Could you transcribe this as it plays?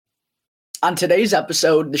On today's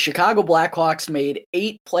episode, the Chicago Blackhawks made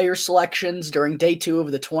 8 player selections during day 2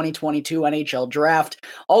 of the 2022 NHL Draft.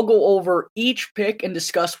 I'll go over each pick and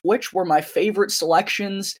discuss which were my favorite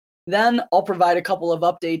selections. Then I'll provide a couple of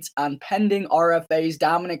updates on pending RFAs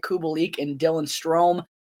Dominik Kubalik and Dylan Strome.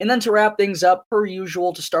 And then to wrap things up, per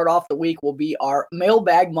usual, to start off the week will be our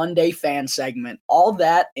Mailbag Monday fan segment. All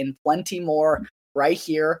that and plenty more right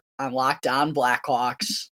here on Locked On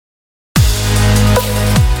Blackhawks.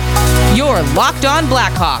 You're Locked On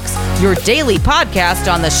Blackhawks, your daily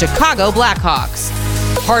podcast on the Chicago Blackhawks.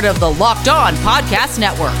 Part of the Locked On Podcast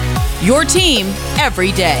Network, your team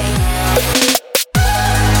every day.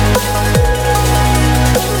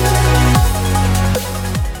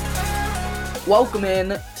 Welcome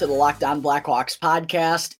in to the Locked On Blackhawks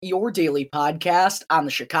podcast, your daily podcast on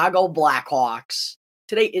the Chicago Blackhawks.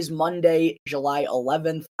 Today is Monday, July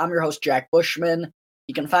 11th. I'm your host, Jack Bushman.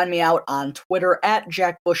 You can find me out on Twitter at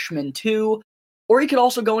JackBushman2, or you can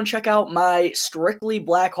also go and check out my Strictly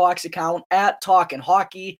Blackhawks account at Talkin'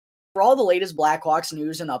 Hockey for all the latest Blackhawks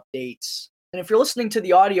news and updates. And if you're listening to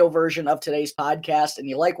the audio version of today's podcast and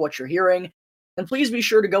you like what you're hearing, then please be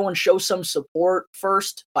sure to go and show some support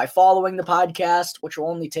first by following the podcast, which will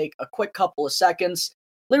only take a quick couple of seconds.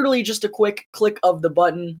 Literally just a quick click of the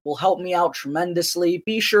button will help me out tremendously.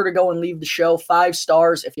 Be sure to go and leave the show 5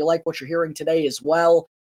 stars if you like what you're hearing today as well.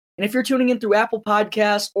 And if you're tuning in through Apple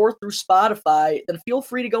Podcasts or through Spotify, then feel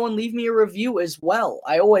free to go and leave me a review as well.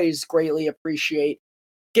 I always greatly appreciate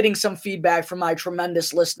getting some feedback from my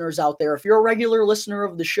tremendous listeners out there. If you're a regular listener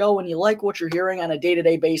of the show and you like what you're hearing on a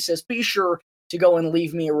day-to-day basis, be sure to go and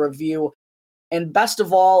leave me a review. And best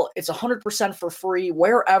of all, it's 100% for free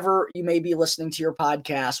wherever you may be listening to your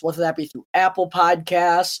podcast, whether that be through Apple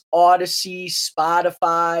Podcasts, Odyssey,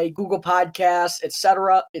 Spotify, Google Podcasts,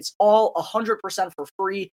 etc. It's all 100% for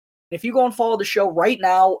free. And if you go and follow the show right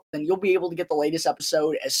now, then you'll be able to get the latest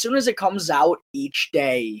episode as soon as it comes out each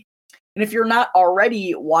day. And if you're not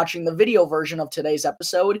already watching the video version of today's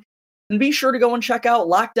episode, and be sure to go and check out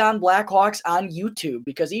Locked On Blackhawks on YouTube,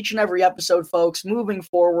 because each and every episode, folks, moving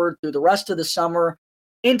forward through the rest of the summer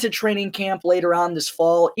into training camp later on this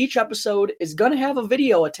fall, each episode is going to have a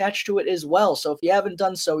video attached to it as well. So if you haven't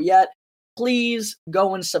done so yet, please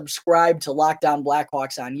go and subscribe to Locked On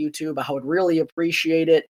Blackhawks on YouTube. I would really appreciate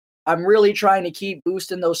it. I'm really trying to keep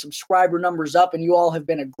boosting those subscriber numbers up, and you all have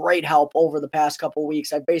been a great help over the past couple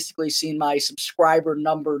weeks. I've basically seen my subscriber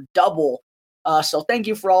number double. So thank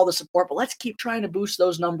you for all the support, but let's keep trying to boost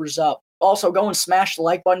those numbers up. Also, go and smash the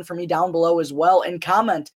like button for me down below as well, and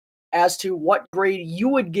comment as to what grade you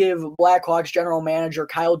would give Blackhawks general manager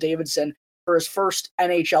Kyle Davidson for his first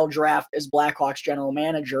NHL draft as Blackhawks general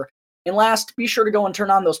manager. And last, be sure to go and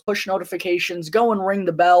turn on those push notifications, go and ring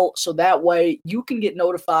the bell, so that way you can get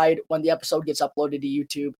notified when the episode gets uploaded to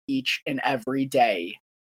YouTube each and every day.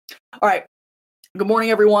 All right. Good morning,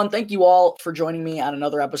 everyone. Thank you all for joining me on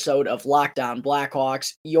another episode of Locked On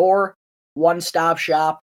Blackhawks, your one-stop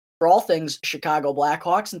shop for all things Chicago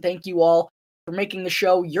Blackhawks. And thank you all for making the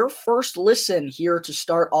show your first listen here to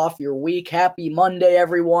start off your week. Happy Monday,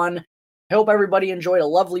 everyone. I hope everybody enjoyed a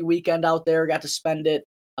lovely weekend out there, got to spend it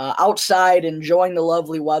outside, enjoying the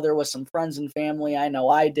lovely weather with some friends and family. I know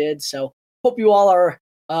I did, so hope you all are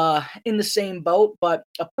in the same boat, but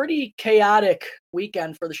a pretty chaotic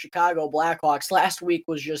weekend for the Chicago Blackhawks. Last week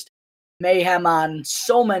was just mayhem on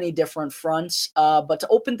so many different fronts. But to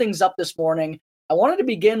open things up this morning, I wanted to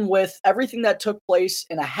begin with everything that took place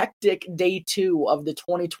in a hectic day 2 of the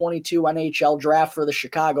 2022 NHL draft for the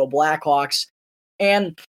Chicago Blackhawks.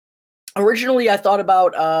 And originally I thought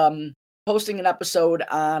about posting an episode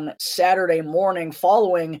on Saturday morning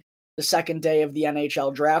following the second day of the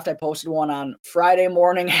NHL draft. I posted one on Friday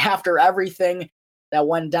morning after everything that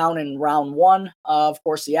went down in round 1. Of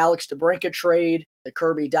course, the Alex DeBrincat trade, the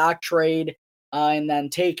Kirby Dach trade, and then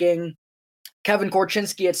taking Kevin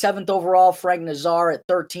Korchinski at 7th overall, Frank Nazar at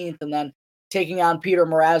 13th, and then taking on Peter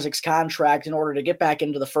Mrazek's contract in order to get back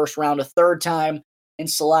into the first round a third time and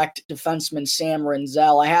select defenseman Sam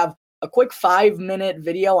Rinzel. I have a quick 5-minute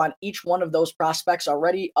video on each one of those prospects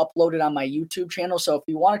already uploaded on my YouTube channel. So if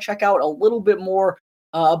you want to check out a little bit more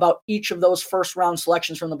about each of those first-round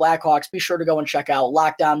selections from the Blackhawks, be sure to go and check out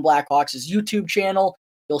Locked On Blackhawks' YouTube channel.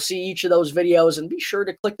 You'll see each of those videos, and be sure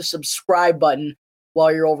to click the subscribe button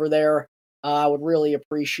while you're over there. I would really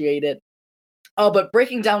appreciate it. But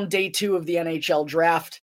breaking down day 2 of the NHL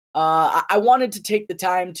draft, I wanted to take the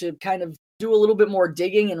time to kind of do a little bit more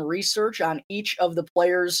digging and research on each of the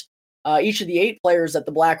players, each of the 8 players that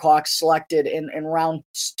the Blackhawks selected in rounds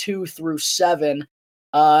 2 through 7.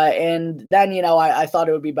 And then, I thought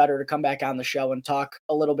it would be better to come back on the show and talk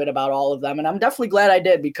a little bit about all of them. And I'm definitely glad I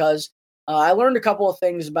did, because I learned a couple of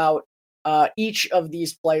things about each of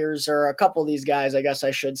these players, or a couple of these guys, I guess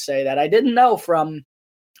I should say, that I didn't know from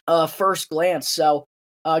first glance. So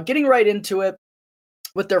getting right into it,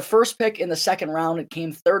 with their first pick in the second round, it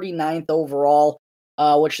came 39th overall,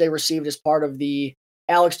 which they received as part of the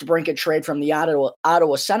Alex DeBrincat trade from the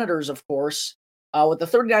Ottawa Senators, of course. With the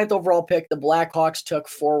 39th overall pick, the Blackhawks took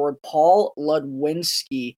forward Paul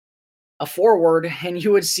Ludwinski, a forward, and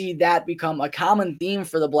you would see that become a common theme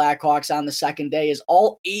for the Blackhawks on the second day, is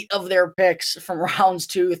all 8 of their picks from rounds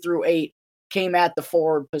 2 through 8 came at the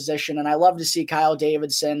forward position. And I love to see Kyle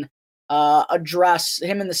Davidson address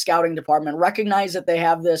him in the scouting department, recognize that they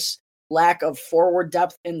have this lack of forward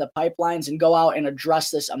depth in the pipelines, and go out and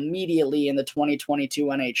address this immediately in the 2022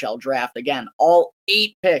 NHL draft. Again, all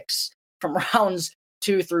 8 picks from rounds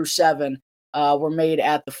 2 through 7 were made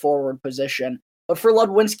at the forward position. But for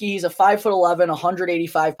Ludwinski, he's a 5'11",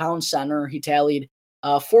 185-pound center. He tallied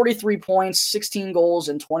 43 points, 16 goals,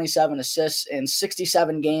 and 27 assists in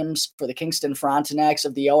 67 games for the Kingston Frontenacs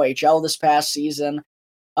of the OHL this past season.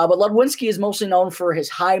 But Ludwinski is mostly known for his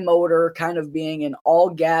high motor, kind of being an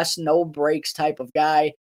all-gas, no-brakes type of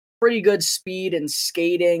guy. Pretty good speed and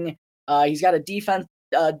skating. He's got a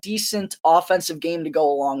decent offensive game to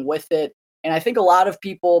go along with it. And I think a lot of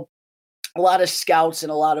people, a lot of scouts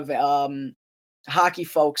and a lot of hockey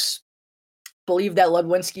folks believe that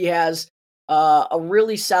Ludwinski has a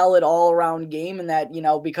really solid all-around game, and that,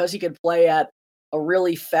 because he could play at a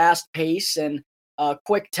really fast pace and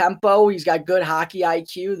quick tempo, he's got good hockey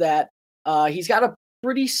IQ, that he's got a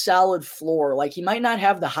pretty solid floor. Like, he might not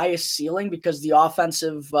have the highest ceiling because the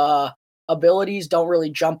offensive abilities don't really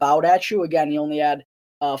jump out at you. Again, he only had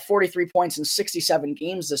 43 points in 67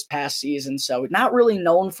 games this past season, so not really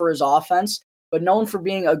known for his offense, but known for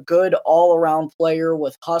being a good all-around player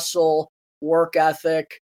with hustle, work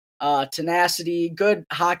ethic, tenacity, good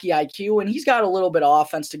hockey IQ, and he's got a little bit of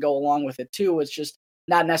offense to go along with it too. It's just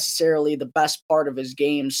not necessarily the best part of his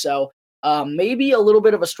game. So maybe a little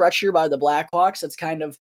bit of a stretch here by the Blackhawks. That's kind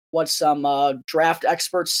of what some draft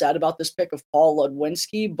experts said about this pick of Paul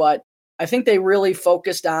Ludwinski, but I think they really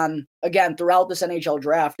focused on, again, throughout this NHL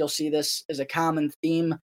draft, you'll see this as a common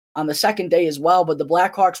theme on the second day as well, but the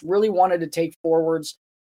Blackhawks really wanted to take forwards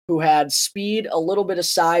who had speed, a little bit of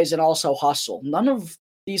size, and also hustle. None of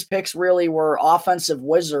these picks really were offensive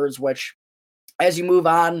wizards, which, as you move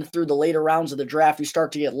on through the later rounds of the draft, you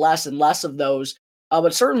start to get less and less of those.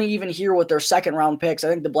 But certainly even here with their second-round picks, I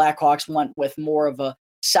think the Blackhawks went with more of a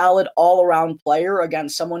solid all-around player,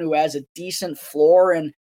 against someone who has a decent floor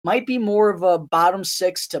and might be more of a bottom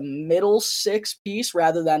 6 to middle 6 piece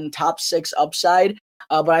rather than top 6 upside.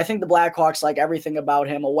 But I think the Blackhawks like everything about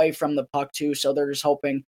him away from the puck too, so they're just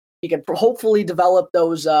hoping he could hopefully develop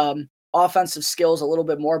those offensive skills a little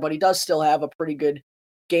bit more, but he does still have a pretty good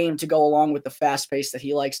game to go along with the fast pace that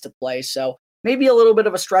he likes to play. So maybe a little bit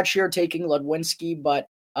of a stretch here taking Ludwinski, but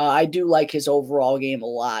I do like his overall game a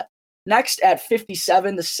lot. Next at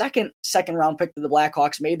 57, the second round pick that the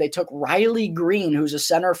Blackhawks made, they took Riley Green, who's a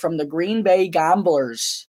center from the Green Bay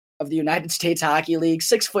Gamblers of the United States Hockey League,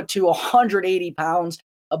 6'2", 180 pounds,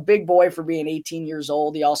 a big boy for being 18 years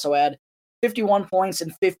old. He also had 51 points in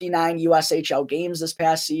 59 USHL games this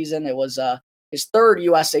past season. It was his third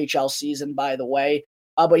USHL season, by the way.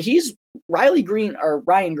 But Ryan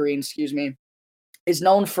Green, is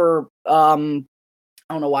known for, I don't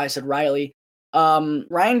know why I said Riley.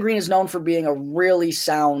 Ryan Green is known for being a really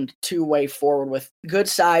sound two-way forward with good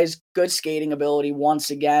size, good skating ability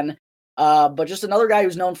once again. But just another guy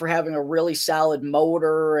who's known for having a really solid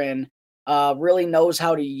motor and really knows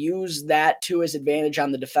how to use that to his advantage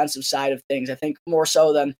on the defensive side of things. I think more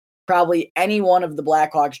so than probably any one of the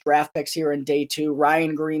Blackhawks draft picks here in day 2,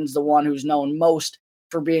 Ryan Green's the one who's known most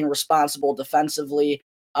for being responsible defensively.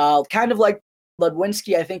 Kind of like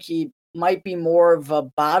Ludwinski, I think he might be more of a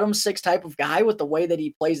bottom 6 type of guy with the way that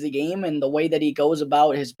he plays the game and the way that he goes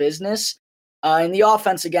about his business. And the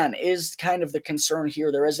offense, again, is kind of the concern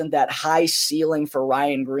here. There isn't that high ceiling for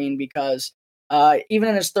Ryan Green because even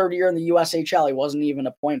in his third year in the USHL, he wasn't even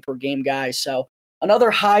a point per game guy. So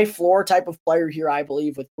another high floor type of player here, I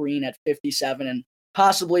believe, with Green at 57, and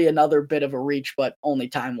possibly another bit of a reach, but only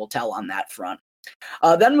time will tell on that front.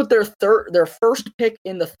 Then with their first pick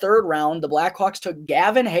in the third round, the Blackhawks took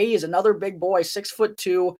Gavin Hayes, another big boy,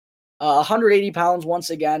 6'2", 180 pounds once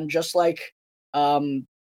again, just like Ryan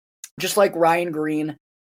Green.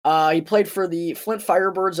 He played for the Flint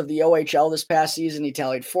Firebirds of the OHL this past season. He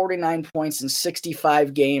tallied 49 points in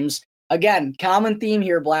 65 games. Again, common theme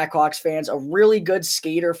here, Blackhawks fans, a really good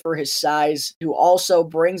skater for his size who also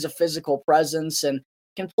brings a physical presence and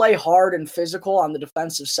can play hard and physical on the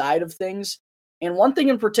defensive side of things. And one thing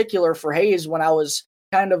in particular for Hayes, when I was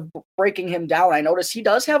kind of breaking him down, I noticed he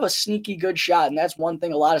does have a sneaky good shot, and that's one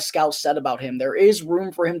thing a lot of scouts said about him. There is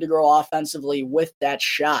room for him to grow offensively with that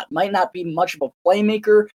shot. Might not be much of a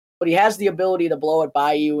playmaker, but he has the ability to blow it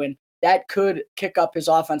by you, and that could kick up his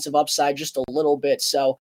offensive upside just a little bit.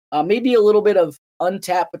 So maybe a little bit of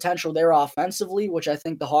untapped potential there offensively, which I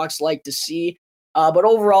think the Hawks like to see. But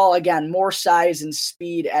overall, again, more size and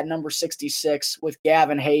speed at number 66 with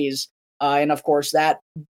Gavin Hayes. And of course, that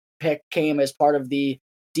pick came as part of the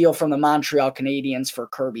deal from the Montreal Canadiens for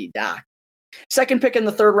Kirby Dach. Second pick in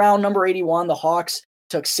the third round, number 81, the Hawks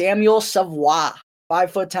took Samuel Savoie,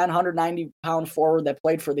 5'10", 190-pound forward that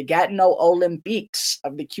played for the Gatineau Olympiques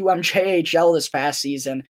of the QMJHL this past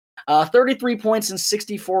season. 33 points in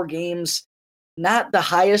 64 games. Not the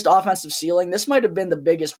highest offensive ceiling. This might have been the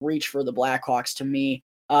biggest reach for the Blackhawks to me.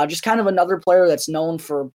 Just kind of another player that's known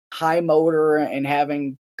for high motor and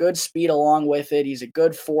having good speed along with it. He's a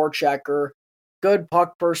good forechecker, good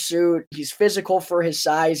puck pursuit. He's physical for his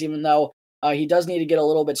size, even though he does need to get a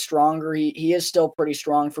little bit stronger. He is still pretty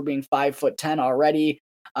strong for being 5'10" already.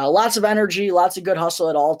 Lots of energy, lots of good hustle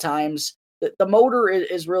at all times. The motor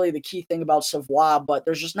is really the key thing about Savoie, but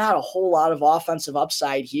there's just not a whole lot of offensive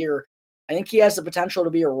upside here. I think he has the potential to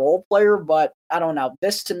be a role player, but I don't know.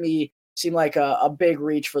 This, to me, seemed like a big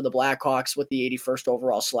reach for the Blackhawks with the 81st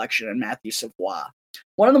overall selection in Matthew Savoie.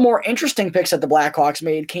 One of the more interesting picks that the Blackhawks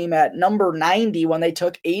made came at number 90 when they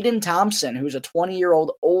took Aiden Thompson, who's a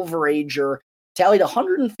 20-year-old overager, tallied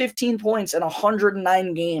 115 points in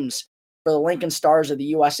 109 games for the Lincoln Stars of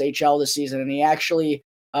the USHL this season, and he actually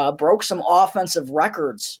broke some offensive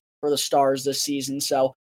records for the Stars this season.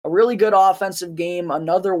 So a really good offensive game,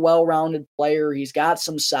 another well-rounded player. He's got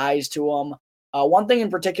some size to him. One thing in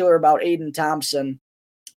particular about Aiden Thompson,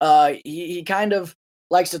 he kind of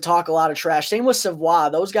likes to talk a lot of trash. Same with Savoie.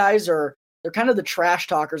 Those guys they're kind of the trash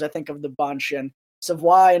talkers, I think, of the bunch. And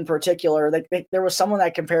Savoie in particular, there was someone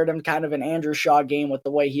that compared him kind of an Andrew Shaw game with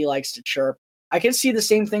the way he likes to chirp. I can see the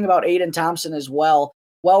same thing about Aiden Thompson as well.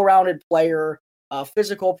 Well-rounded player,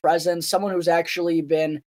 physical presence, someone who's actually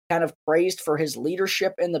been kind of praised for his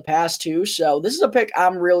leadership in the past too. So this is a pick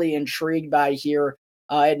I'm really intrigued by here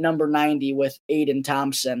at number 90 with Aiden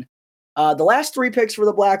Thompson. The last three picks for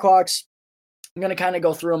the Blackhawks, I'm going to kind of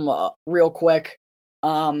go through them real quick.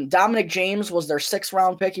 Dominic James was their 6th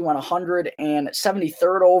round pick. He went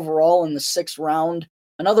 173rd overall in the 6th round.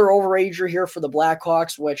 Another overager here for the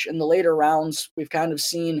Blackhawks, which in the later rounds we've kind of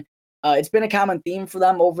seen it's been a common theme for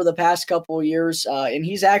them over the past couple of years. And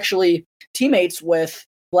he's actually teammates with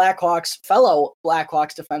fellow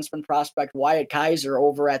Blackhawks defenseman prospect Wyatt Kaiser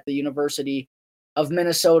over at the University of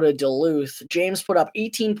Minnesota Duluth. James put up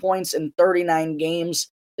 18 points in 39 games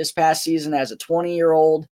this past season as a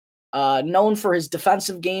 20-year-old, known for his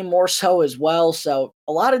defensive game more so as well. So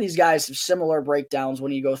a lot of these guys have similar breakdowns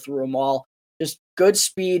when you go through them all. Just good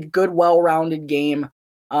speed, good well-rounded game.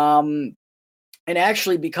 And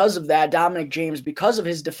actually, because of that, Dominic James, because of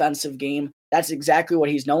his defensive game, that's exactly what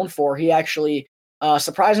he's known for. He actually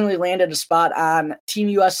surprisingly landed a spot on Team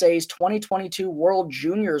USA's 2022 World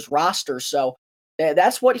Juniors roster. So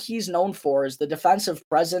that's what he's known for, is the defensive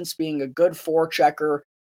presence, being a good forechecker.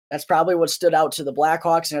 That's probably what stood out to the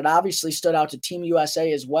Blackhawks, and it obviously stood out to Team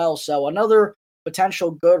USA as well. So another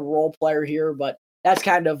potential good role player here, but that's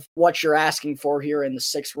kind of what you're asking for here in the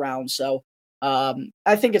 6th round. So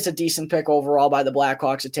I think it's a decent pick overall by the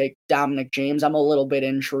Blackhawks to take Dominic James. I'm a little bit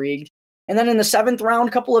intrigued. And then in the 7th round,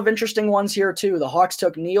 a couple of interesting ones here too. The Hawks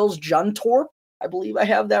took Niels Juntorp. I believe I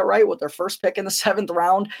have that right, with their first pick in the 7th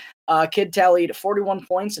round. Kid tallied 41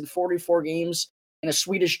 points in 44 games in a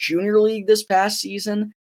Swedish junior league this past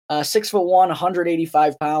season. 6'1",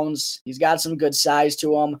 185 pounds. He's got some good size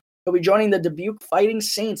to him. He'll be joining the Dubuque Fighting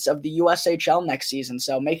Saints of the USHL next season,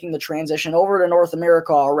 so making the transition over to North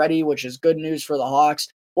America already, which is good news for the Hawks.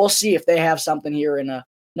 We'll see if they have something here in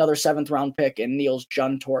another 7th round pick in Niels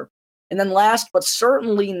Juntorp. And then last, but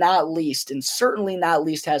certainly not least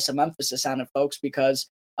has some emphasis on it, folks, because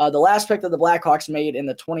the last pick that the Blackhawks made in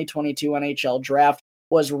the 2022 NHL draft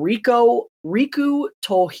was Riku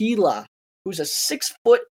Tohila, who's a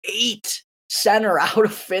 6'8" center out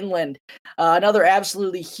of Finland. Another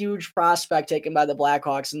absolutely huge prospect taken by the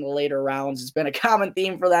Blackhawks in the later rounds. It's been a common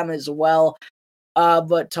theme for them as well.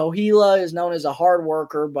 But Tohila is known as a hard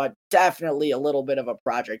worker, but definitely a little bit of a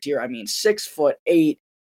project here. I mean, 6'8".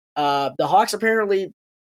 The Hawks apparently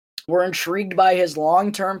were intrigued by his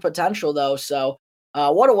long-term potential, though. So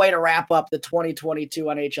what a way to wrap up the 2022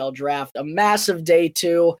 NHL draft. A massive day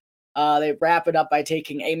two. They wrap it up by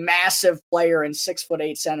taking a massive player in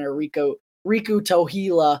 6'8" center Riku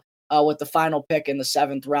Tohila with the final pick in the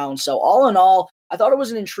 7th round. So all in all, I thought it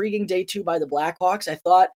was an intriguing day 2 by the Blackhawks. I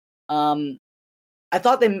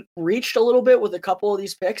thought they reached a little bit with a couple of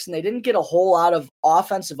these picks, and they didn't get a whole lot of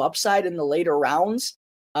offensive upside in the later rounds.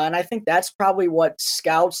 And I think that's probably what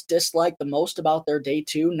scouts dislike the most about their day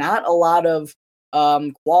 2. Not a lot of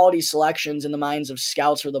quality selections in the minds of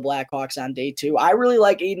scouts for the Blackhawks on day 2. I really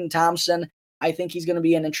like Aiden Thompson. I think he's going to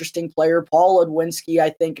be an interesting player. Paul Ludwinski,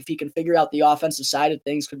 I think if he can figure out the offensive side of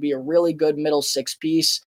things, could be a really good middle 6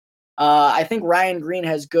 piece. I think Ryan Green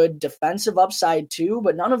has good defensive upside too,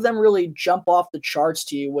 but none of them really jump off the charts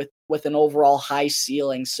to you with an overall high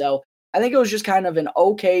ceiling. So I think it was just kind of an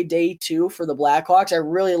okay day 2 for the Blackhawks. I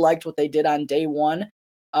really liked what they did on day 1.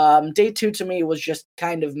 Day 2 to me was just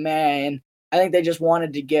kind of meh, and I think they just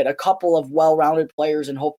wanted to get a couple of well-rounded players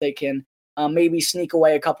and hope they can maybe sneak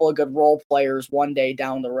away a couple of good role players one day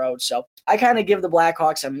down the road. So I kind of give the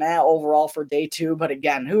Blackhawks a meh overall for day 2, but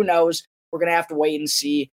again, who knows? We're going to have to wait and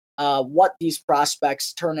see what these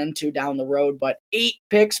prospects turn into down the road. But 8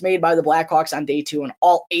 picks made by the Blackhawks on day 2, and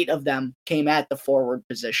all 8 of them came at the forward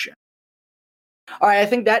position. All right, I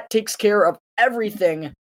think that takes care of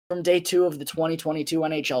everything from day 2 of the 2022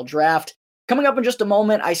 NHL Draft. Coming up in just a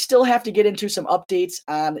moment, I still have to get into some updates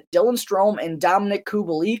on Dylan Strome and Dominik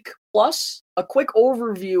Kubalik, plus a quick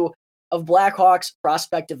overview of Blackhawks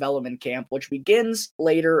prospect development camp, which begins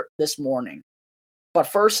later this morning. But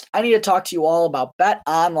first, I need to talk to you all about Bet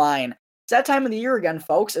Online. It's that time of the year again,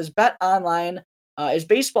 folks, as Bet Online, as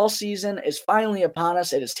baseball season is finally upon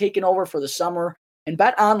us. It has taken over for the summer, and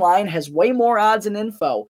Bet Online has way more odds and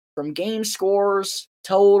info, from game scores,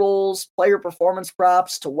 totals, player performance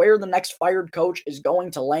props, to where the next fired coach is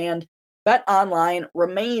going to land. Bet Online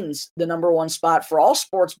remains the number 1 spot for all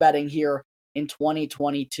sports betting here in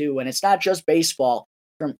 2022, and it's not just baseball.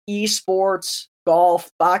 From esports,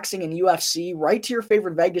 golf, boxing, and UFC, right to your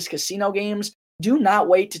favorite Vegas casino games, do not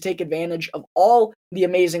wait to take advantage of all the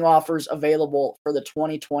amazing offers available for the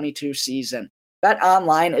 2022 season. Bet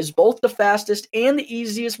Online is both the fastest and the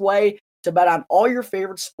easiest way to bet on all your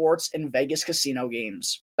favorite sports and Vegas casino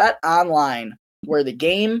games. Bet Online, where the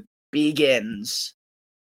game begins.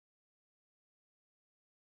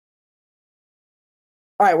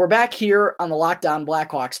 All right, we're back here on the Locked On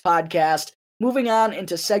Blackhawks podcast. Moving on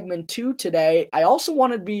into segment 2 today, I also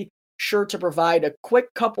want to be sure to provide a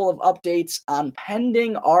quick couple of updates on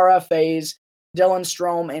pending RFAs, Dylan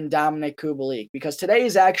Strome and Dominik Kubalik, because today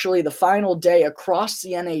is actually the final day across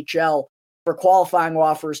the NHL for qualifying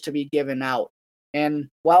offers to be given out. And,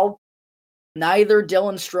 well, neither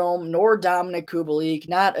Dylan Strome nor Dominik Kubalik,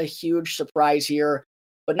 not a huge surprise here,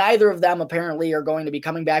 but neither of them apparently are going to be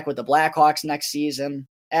coming back with the Blackhawks next season,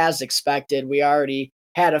 as expected. We already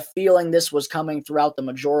had a feeling this was coming throughout the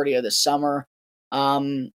majority of the summer.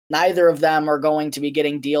 Neither of them are going to be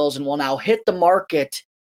getting deals and will now hit the market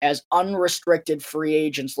as unrestricted free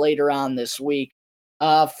agents later on this week.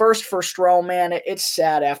 First for Strome, man, it's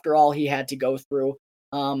sad after all he had to go through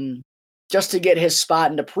just to get his spot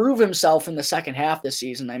and to prove himself in the second half this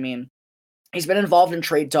season. I mean, he's been involved in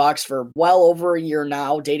trade talks for well over a year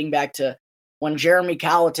now, dating back to when Jeremy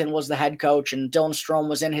Colleton was the head coach and Dylan Strome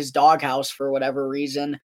was in his doghouse for whatever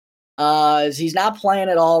reason. He's not playing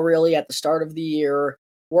at all really at the start of the year,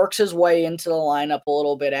 works his way into the lineup a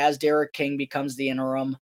little bit as Derek King becomes the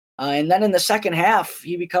interim. And then in the second half,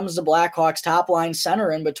 he becomes the Blackhawks top line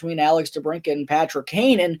center in between Alex DeBrincat and Patrick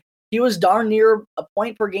Kane. And he was darn near a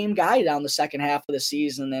point per game guy down the second half of the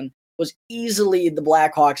season and was easily the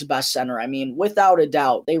Blackhawks' best center. I mean, without a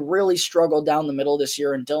doubt, they really struggled down the middle this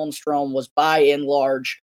year, and Dylan Strome was by and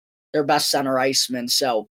large their best center iceman.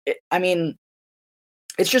 So,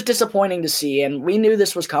 it's just disappointing to see, and we knew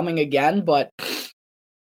this was coming again, but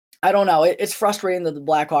I don't know. It's frustrating that the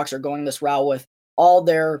Blackhawks are going this route with all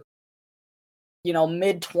their,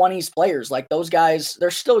 mid-20s players. Like, those guys, they're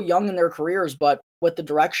still young in their careers, but with the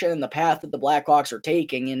direction and the path that the Blackhawks are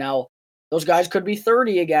taking, those guys could be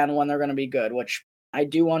 30 again when they're going to be good, which I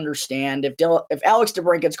do understand. If Alex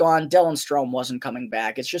DeBrincat's gone, Dylan Strome wasn't coming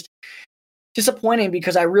back. It's just disappointing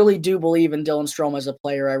because I really do believe in Dylan Strome as a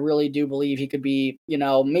player. I really do believe he could be,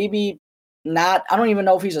 maybe not, I don't even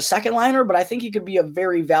know if he's a second liner, but I think he could be a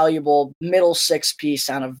very valuable middle 6 piece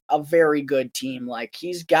on a very good team. Like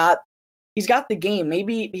he's got the game.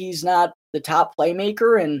 Maybe he's not the top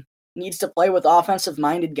playmaker and needs to play with offensive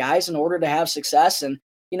minded guys in order to have success. And,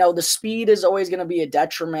 the speed is always going to be a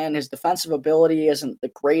detriment. His defensive ability isn't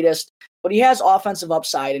the greatest, but he has offensive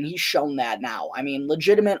upside, and he's shown that now. I mean,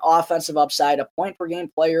 legitimate offensive upside, a point-per-game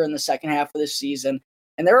player in the second half of this season.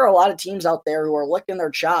 And there are a lot of teams out there who are licking their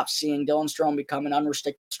chops seeing Dylan Strome become an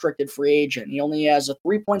unrestricted free agent. He only has a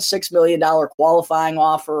 $3.6 million qualifying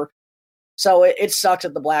offer So it sucks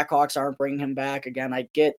that the Blackhawks aren't bringing him back. Again, I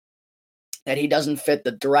get that he doesn't fit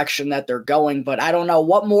the direction that they're going, but I don't know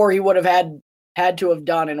what more he would have had to have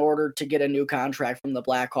done in order to get a new contract from the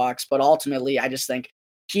Blackhawks. But ultimately, I just think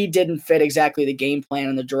he didn't fit exactly the game plan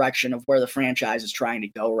and the direction of where the franchise is trying to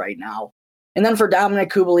go right now. And then for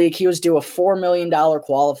Dominik Kubalik, he was due a $4 million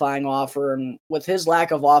qualifying offer. And with his lack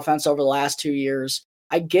of offense over the last 2 years,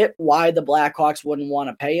 I get why the Blackhawks wouldn't want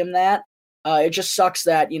to pay him that. It just sucks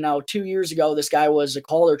that, 2 years ago, this guy was a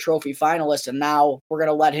Calder Trophy finalist, and now we're going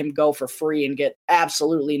to let him go for free and get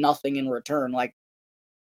absolutely nothing in return. Like,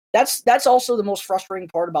 that's also the most frustrating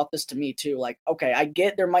part about this to me, too. Like, okay, I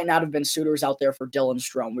get there might not have been suitors out there for Dylan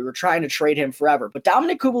Strome. We were trying to trade him forever. But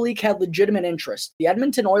Dominik Kubalik had legitimate interest. The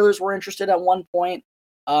Edmonton Oilers were interested at one point.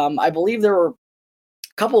 I believe there were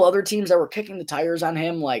a couple other teams that were kicking the tires on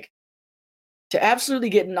him. Like, to absolutely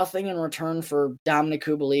get nothing in return for Dominik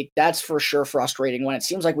Kubalik, that's for sure frustrating when it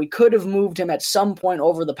seems like we could have moved him at some point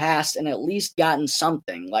over the past and at least gotten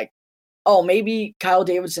something. Like, oh, maybe Kyle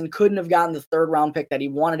Davidson couldn't have gotten the third-round pick that he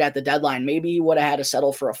wanted at the deadline. Maybe he would have had to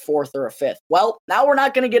settle for a fourth or a fifth. Well, now we're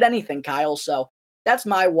not going to get anything, Kyle. So that's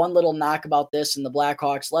my one little knock about this and the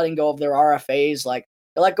Blackhawks letting go of their RFAs. Like,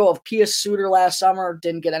 they let go of Pius Suter last summer,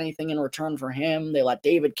 didn't get anything in return for him. They let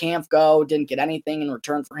David Kampf go, didn't get anything in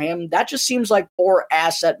return for him. That just seems like poor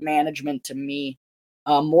asset management to me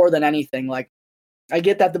more than anything. Like, I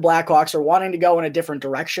get that the Blackhawks are wanting to go in a different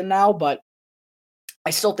direction now, but I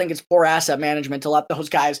still think it's poor asset management to let those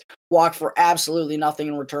guys walk for absolutely nothing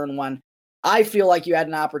in return when I feel like you had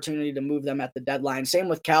an opportunity to move them at the deadline. Same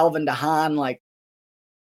with Calvin DeHaan. Like,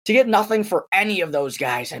 to get nothing for any of those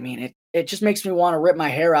guys, I mean, it just makes me want to rip my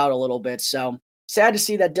hair out a little bit. So sad to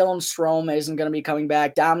see that Dylan Strome isn't going to be coming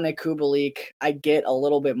back. Dominik Kubalik, I get a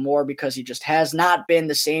little bit more because he just has not been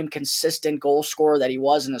the same consistent goal scorer that he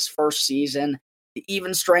was in his first season. The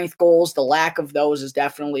even strength goals, the lack of those is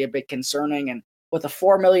definitely a bit concerning. And with a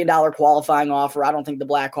 $4 million qualifying offer, I don't think the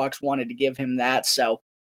Blackhawks wanted to give him that. So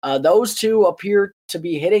those two appear to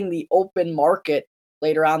be hitting the open market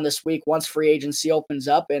later on this week once free agency opens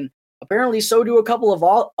up. And apparently so do a couple of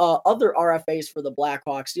other RFAs for the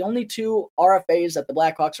Blackhawks. The only two RFAs that the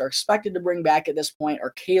Blackhawks are expected to bring back at this point are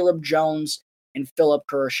Caleb Jones and Philipp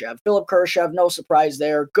Kurashev. Philipp Kurashev, no surprise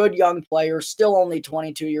there. Good young player, still only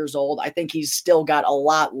 22 years old. I think he's still got a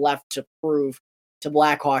lot left to prove to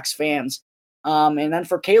Blackhawks fans. And then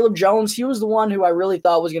for Caleb Jones, he was the one who I really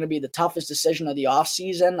thought was going to be the toughest decision of the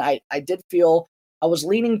offseason. I did feel I was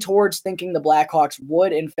leaning towards thinking the Blackhawks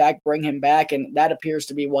would, in fact, bring him back, and that appears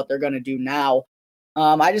to be what they're going to do now.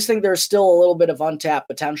 I just think there's still a little bit of untapped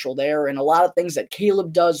potential there, and a lot of things that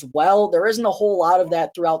Caleb does well. There isn't a whole lot of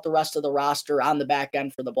that throughout the rest of the roster on the back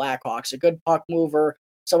end for the Blackhawks. A good puck mover,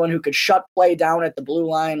 someone who could shut play down at the blue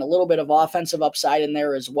line, a little bit of offensive upside in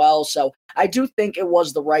there as well. So I do think it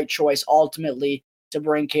was the right choice ultimately to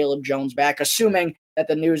bring Caleb Jones back, assuming that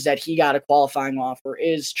the news that he got a qualifying offer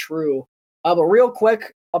is true. But real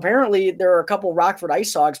quick, apparently there are a couple Rockford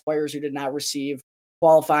Ice Hogs players who did not receive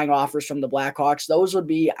qualifying offers from the Blackhawks. Those would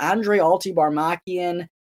be Andre Alti-Barmakian,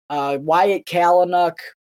 Wyatt Kalynuk,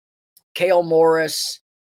 Cale Morris,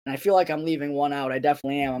 and I feel like I'm leaving one out. I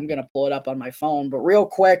definitely am. I'm going to pull it up on my phone. But real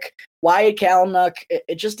quick, Wyatt Kalynuk,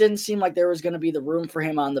 it just didn't seem like there was going to be the room for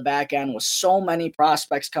him on the back end with so many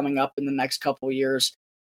prospects coming up in the next couple of years.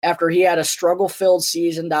 After he had a struggle-filled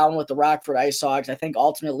season down with the Rockford Ice Hogs, I think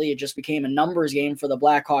ultimately it just became a numbers game for the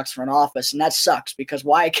Blackhawks front office, and that sucks because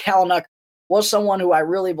Wyatt Kalynuk was someone who I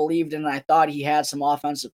really believed in, and I thought he had some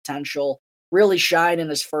offensive potential, really shine in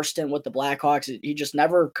his first stint with the Blackhawks. He just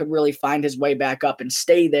never could really find his way back up and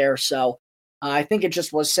stay there, so I think it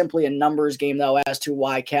just was simply a numbers game, though, as to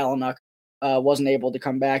why Kalynuk wasn't able to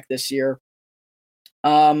come back this year.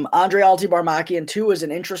 Andre Alti-Barmakian, too, is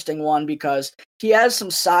an interesting one because he has some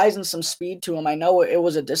size and some speed to him. I know it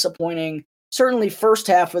was a disappointing, certainly first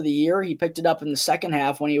half of the year. He picked it up in the second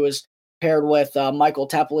half when he was paired with Michael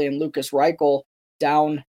Tepley and Lucas Reichel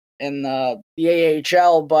down in the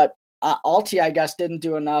AHL. But Alti, I guess, didn't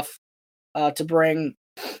do enough to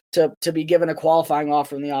be given a qualifying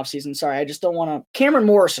offer in the offseason. Sorry, I just don't want to. Cameron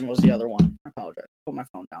Morrison was the other one. I apologize. Put my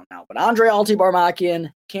phone down now. But Andre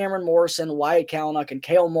Alti-Barmakian, Cameron Morrison, Wyatt Kalynuk, and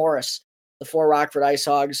Cale Morris, the four Rockford Ice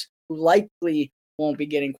Hogs, who likely won't be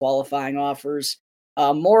getting qualifying offers.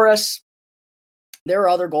 Morris, there are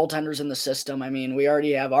other goaltenders in the system. I mean, we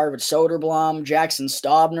already have Arvid Soderblom, Jackson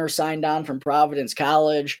Staubner signed on from Providence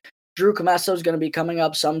College. Drew Commesso is going to be coming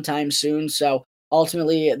up sometime soon. So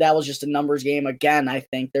ultimately, that was just a numbers game. Again, I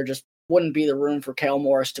think there just wouldn't be the room for Cale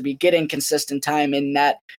Morris to be getting consistent time in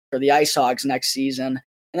net for the Ice Hogs next season.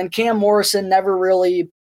 And then Cam Morrison never really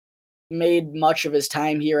made much of his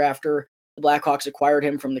time here after The Blackhawks acquired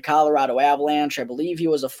him from the Colorado Avalanche. I believe he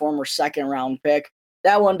was a former second-round pick.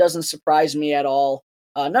 That one doesn't surprise me at all.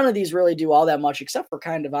 None of these really do all that much except for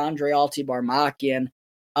kind of Andre Altibarmakian.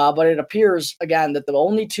 But it appears, again, that the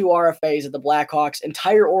only two RFAs that the Blackhawks'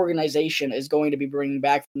 entire organization is going to be bringing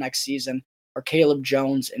back for next season are Caleb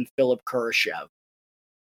Jones and Philip Kurashev.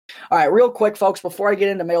 All right, real quick, folks, before I get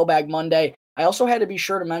into Mailbag Monday, I also had to be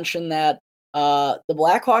sure to mention that the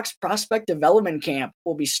Blackhawks Prospect Development Camp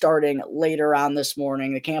will be starting later on this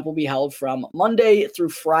morning. The camp will be held from Monday through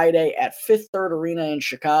Friday at Fifth Third Arena in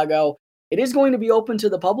Chicago. It is going to be open to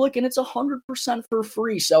the public, and it's 100% for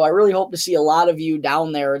free, so I really hope to see a lot of you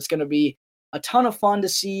down there. It's going to be a ton of fun to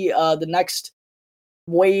see the next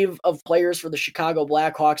wave of players for the Chicago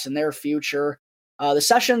Blackhawks and their future. The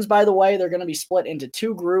sessions, by the way, they're going to be split into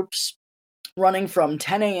two groups, running from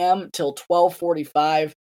 10 a.m. till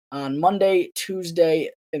 12:45 on Monday, Tuesday,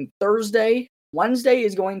 and Thursday. Wednesday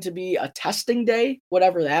is going to be a testing day,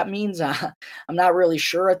 whatever that means. I'm not really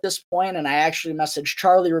sure at this point, and I actually messaged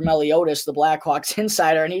Charlie Roumeliotis, the Blackhawks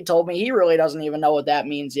insider, and he told me he really doesn't even know what that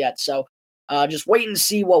means yet. So just wait and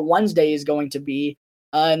see what Wednesday is going to be.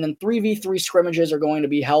 And then 3v3 scrimmages are going to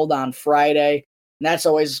be held on Friday, and that's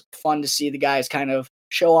always fun to see the guys kind of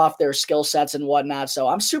show off their skill sets and whatnot. So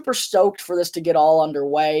I'm super stoked for this to get all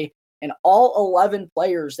underway. And all 11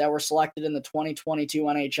 players that were selected in the 2022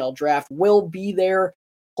 NHL draft will be there,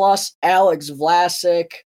 plus Alex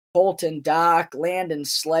Vlasic, Colton Dach, Landon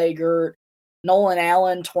Slager, Nolan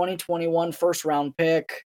Allen, 2021 first-round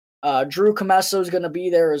pick. Drew Commesso is going to be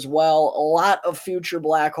there as well. A lot of future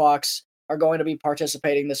Blackhawks are going to be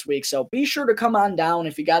participating this week, so be sure to come on down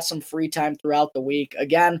if you got some free time throughout the week.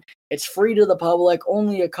 Again, it's free to the public,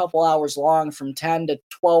 only a couple hours long from 10 to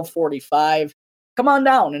 12:45. Come on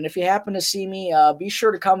down, and if you happen to see me, be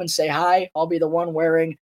sure to come and say hi. I'll be the one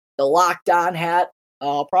wearing the Locked On hat.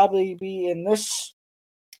 I'll probably be in this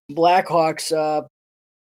Blackhawks,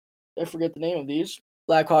 I forget the name of these,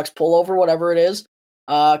 Blackhawks pullover, whatever it is.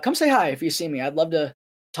 Come say hi if you see me. I'd love to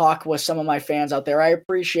talk with some of my fans out there. I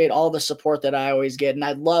appreciate all the support that I always get, and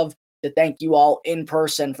I'd love to thank you all in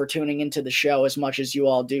person for tuning into the show as much as you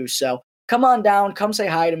all do. So come on down, come say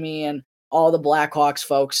hi to me and all the Blackhawks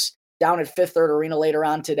folks down at Fifth Third Arena later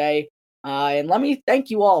on today. And let me thank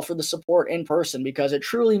you all for the support in person, because it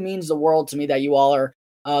truly means the world to me that you all are,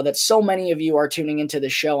 that so many of you are tuning into the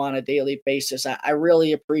show on a daily basis. I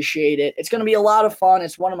really appreciate it. It's going to be a lot of fun.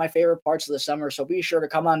 It's one of my favorite parts of the summer, so be sure to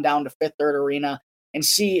come on down to Fifth Third Arena and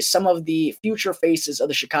see some of the future faces of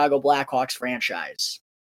the Chicago Blackhawks franchise.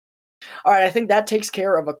 All right, I think that takes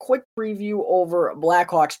care of a quick preview over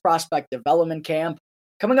Blackhawks Prospect Development Camp.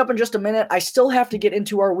 Coming up in just a minute, I still have to get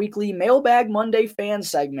into our weekly Mailbag Monday fan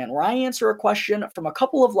segment, where I answer a question from a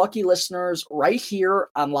couple of lucky listeners right here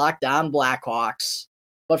on Locked On Blackhawks.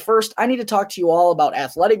 But first, I need to talk to you all about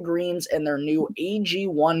Athletic Greens and their new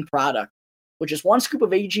AG1 product, which is one scoop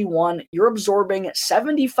of AG1. You're absorbing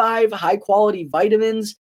 75 high-quality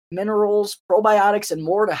vitamins, minerals, probiotics, and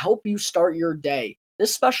more to help you start your day.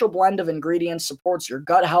 This special blend of ingredients supports your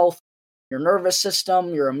gut health, your nervous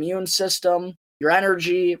system, your immune system, your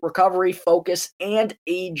energy, recovery, focus, and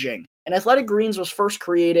aging. And Athletic Greens was first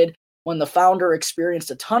created when the founder experienced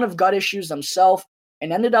a ton of gut issues himself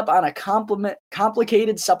and ended up on a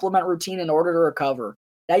complicated supplement routine in order to recover.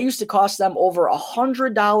 That used to cost them over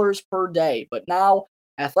 $100 per day, but now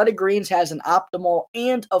Athletic Greens has an optimal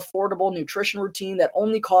and affordable nutrition routine that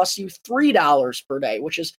only costs you $3 per day,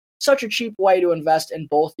 which is such a cheap way to invest in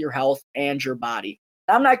both your health and your body.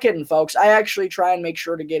 I'm not kidding, folks. I actually try and make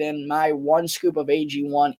sure to get in my one scoop of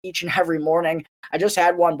AG1 each and every morning. I just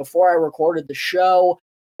had one before I recorded the show.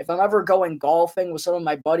 If I'm ever going golfing with some of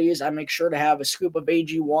my buddies, I make sure to have a scoop of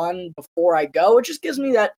AG1 before I go. It just gives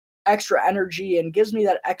me that extra energy and gives me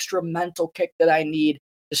that extra mental kick that I need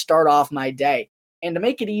to start off my day. And to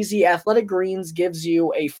make it easy, Athletic Greens gives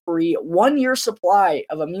you a free 1-year supply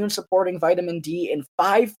of immune-supporting vitamin D and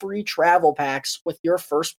 5 free travel packs with your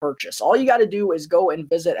first purchase. All you got to do is go and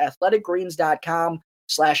visit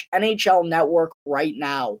athleticgreens.com/NHL Network right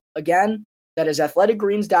now. Again, that is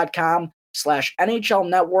athleticgreens.com/NHL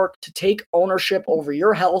Network to take ownership over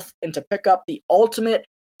your health and to pick up the ultimate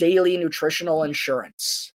daily nutritional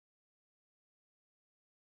insurance.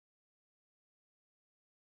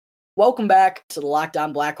 Welcome back to the Locked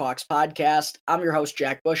On Blackhawks podcast. I'm your host,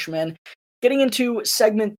 Jack Bushman. Getting into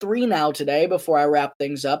segment 3 now today before I wrap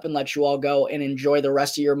things up and let you all go and enjoy the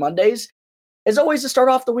rest of your Mondays. As always, to start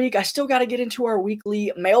off the week, I still got to get into our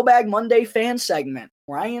weekly Mailbag Monday fan segment,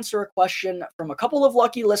 where I answer a question from a couple of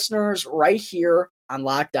lucky listeners right here on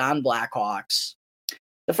Locked On Blackhawks.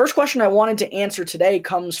 The first question I wanted to answer today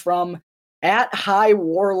comes from At High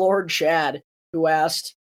Warlord Chad, who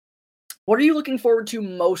asked, what are you looking forward to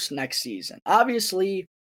most next season? Obviously,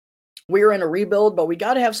 we're in a rebuild, but we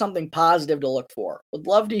got to have something positive to look for. Would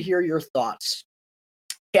love to hear your thoughts.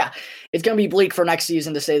 Yeah, it's going to be bleak for next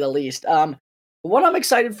season, to say the least. What I'm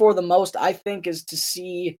excited for the most, I think, is to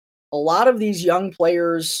see a lot of these young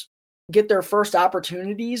players get their first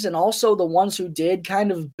opportunities, and also the ones who did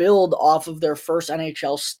kind of build off of their first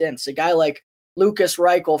NHL stints. A guy like Lukas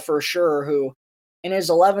Reichel, for sure, who in his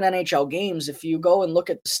 11 NHL games, if you go and look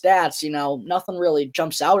at the stats, nothing really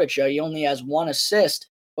jumps out at you. He only has 1 assist,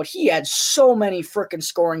 but he had so many freaking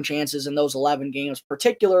scoring chances in those 11 games,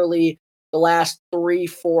 particularly the last 3,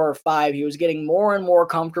 4, or 5. He was getting more and more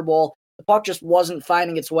comfortable. The puck just wasn't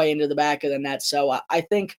finding its way into the back of the net. So I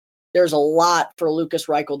think there's a lot for Lukas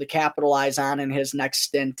Reichel to capitalize on in his next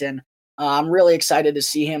stint. And I'm really excited to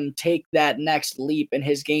see him take that next leap in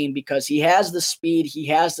his game because he has the speed, he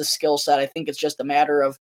has the skill set. I think it's just a matter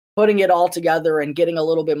of putting it all together and getting a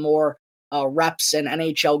little bit more reps and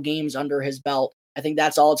NHL games under his belt. I think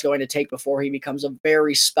that's all it's going to take before he becomes a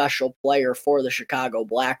very special player for the Chicago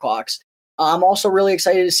Blackhawks. I'm also really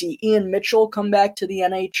excited to see Ian Mitchell come back to the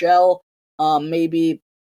NHL. Maybe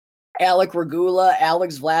Alec Regula,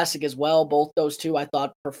 Alex Vlasic as well. Both those two I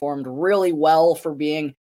thought performed really well for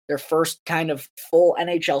being their first kind of full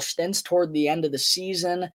NHL stints toward the end of the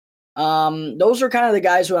season. Those are kind of the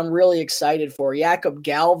guys who I'm really excited for. Jakob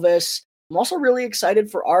Galvis. I'm also really excited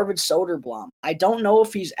for Arvid Soderblom. I don't know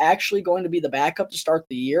if he's actually going to be the backup to start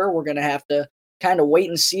the year. We're going to have to kind of wait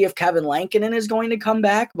and see if Kevin Lankinen is going to come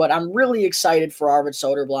back, but I'm really excited for Arvid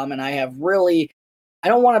Soderblom, and I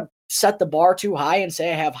don't want to set the bar too high and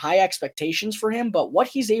say I have high expectations for him, but what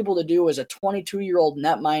he's able to do as a 22-year-old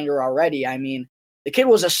netminder already, I mean, the kid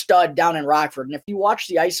was a stud down in Rockford, and if you watch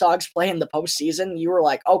the Ice Hogs play in the postseason, you were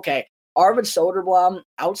like, okay, Arvid Soderblom,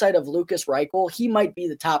 outside of Lukas Reichel, he might be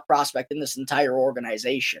the top prospect in this entire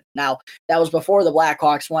organization. Now, that was before the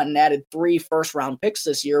Blackhawks went and added 3 first-round picks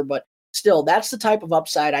this year, but still, that's the type of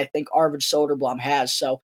upside I think Arvid Soderblom has.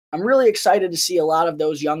 So I'm really excited to see a lot of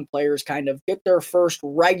those young players kind of get their first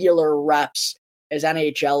regular reps as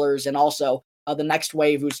NHLers, and also the next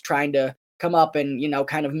wave who's trying to come up and,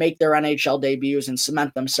 kind of make their NHL debuts and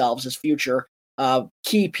cement themselves as future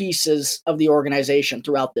key pieces of the organization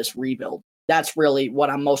throughout this rebuild. That's really what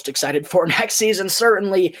I'm most excited for next season,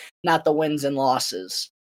 certainly not the wins and losses.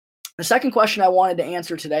 The second question I wanted to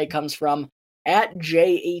answer today comes from at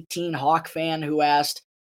J18 Hawk fan, who asked,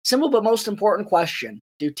 simple but most important question,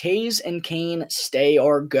 do Toews and Kane stay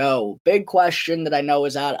or go? Big question that I know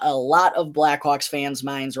is on a lot of Blackhawks fans'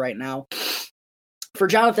 minds right now. For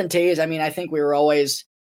Jonathan Toews, I mean, I think we were always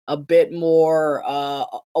a bit more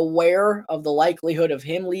aware of the likelihood of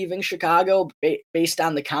him leaving Chicago based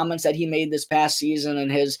on the comments that he made this past season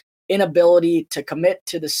and his inability to commit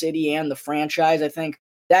to the city and the franchise. I think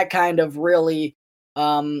that kind of really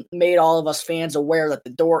made all of us fans aware that the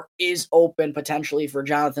door is open potentially for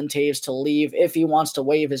Jonathan Toews to leave if he wants to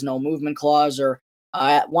waive his no movement clause, or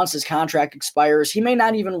once his contract expires, he may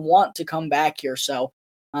not even want to come back here. So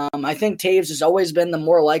I think Toews has always been the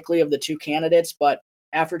more likely of the two candidates, but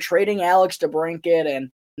after trading Alex DeBrincat and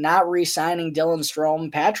not re-signing Dylan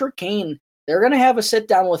Strome, Patrick Kane, they're going to have a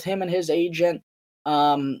sit-down with him and his agent.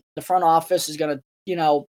 The front office is going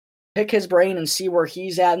to, pick his brain and see where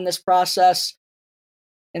he's at in this process.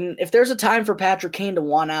 And if there's a time for Patrick Kane to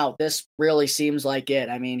want out, this really seems like it.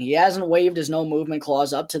 I mean, he hasn't waived his no movement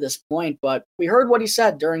clause up to this point, but we heard what he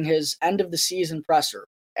said during his end of the season presser.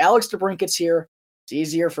 Alex DeBrincat's here. It's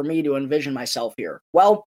easier for me to envision myself here.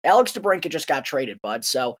 Well, Alex DeBrincat just got traded, bud.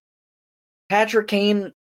 So Patrick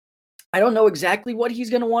Kane, I don't know exactly what he's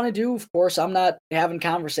going to want to do. Of course, I'm not having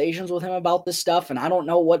conversations with him about this stuff, and I don't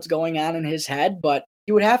know what's going on in his head, but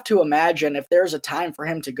you would have to imagine if there's a time for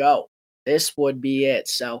him to go, this would be it.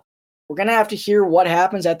 So we're going to have to hear what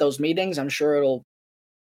happens at those meetings. I'm sure it'll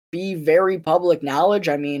be very public knowledge.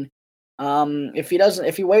 I mean, if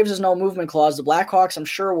he waives his no movement clause, the Blackhawks, I'm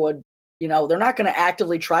sure would, they're not going to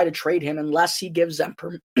actively try to trade him unless he gives them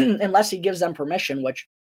permission, which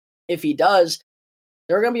if he does,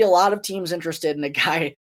 there are going to be a lot of teams interested in a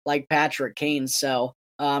guy like Patrick Kane. So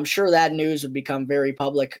I'm sure that news would become very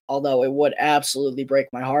public, although it would absolutely break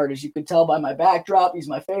my heart. As you can tell by my backdrop, he's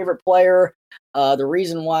my favorite player. The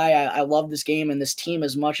reason why I love this game and this team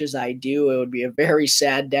as much as I do, it would be a very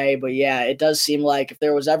sad day. But yeah, it does seem like if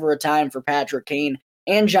there was ever a time for Patrick Kane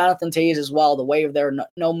and Jonathan Toews as well to waive their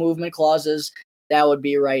no movement clauses, that would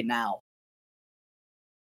be right now.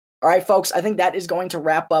 All right, folks, I think that is going to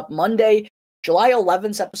wrap up Monday, July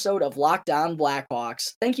 11th episode of Locked On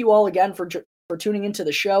Blackhawks. Thank you all again for for tuning into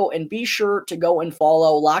the show, and be sure to go and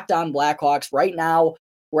follow Locked On Blackhawks right now,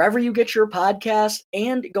 wherever you get your podcast,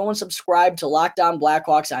 and go and subscribe to Locked On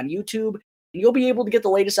Blackhawks on YouTube, and you'll be able to get the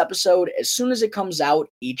latest episode as soon as it comes out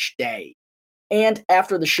each day. And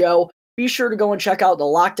after the show, be sure to go and check out the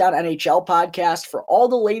Locked On NHL podcast for all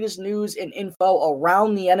the latest news and info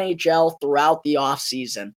around the NHL throughout the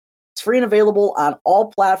offseason. It's free and available on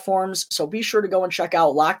all platforms, so be sure to go and check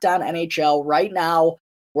out Locked On NHL right now,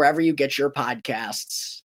 wherever you get your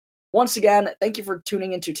podcasts. Once again, thank you for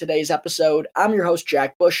tuning into today's episode. I'm your host,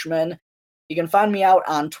 Jack Bushman. You can find me out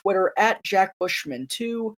on Twitter at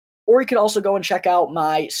JackBushman2, or you can also go and check out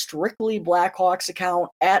my Strictly Blackhawks account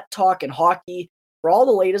at Talkin' Hockey for all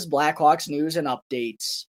the latest Blackhawks news and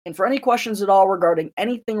updates. And for any questions at all regarding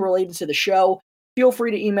anything related to the show, feel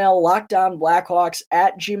free to email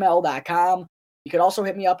lockdownblackhawks@gmail.com. You could also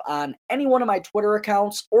hit me up on any one of my Twitter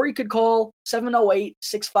accounts, or you could call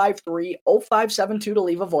 708-653-0572 to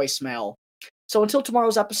leave a voicemail. So until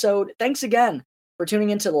tomorrow's episode, thanks again for tuning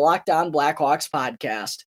into the Locked On Blackhawks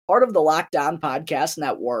podcast, part of the Locked On Podcast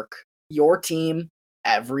Network, your team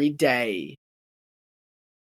every day.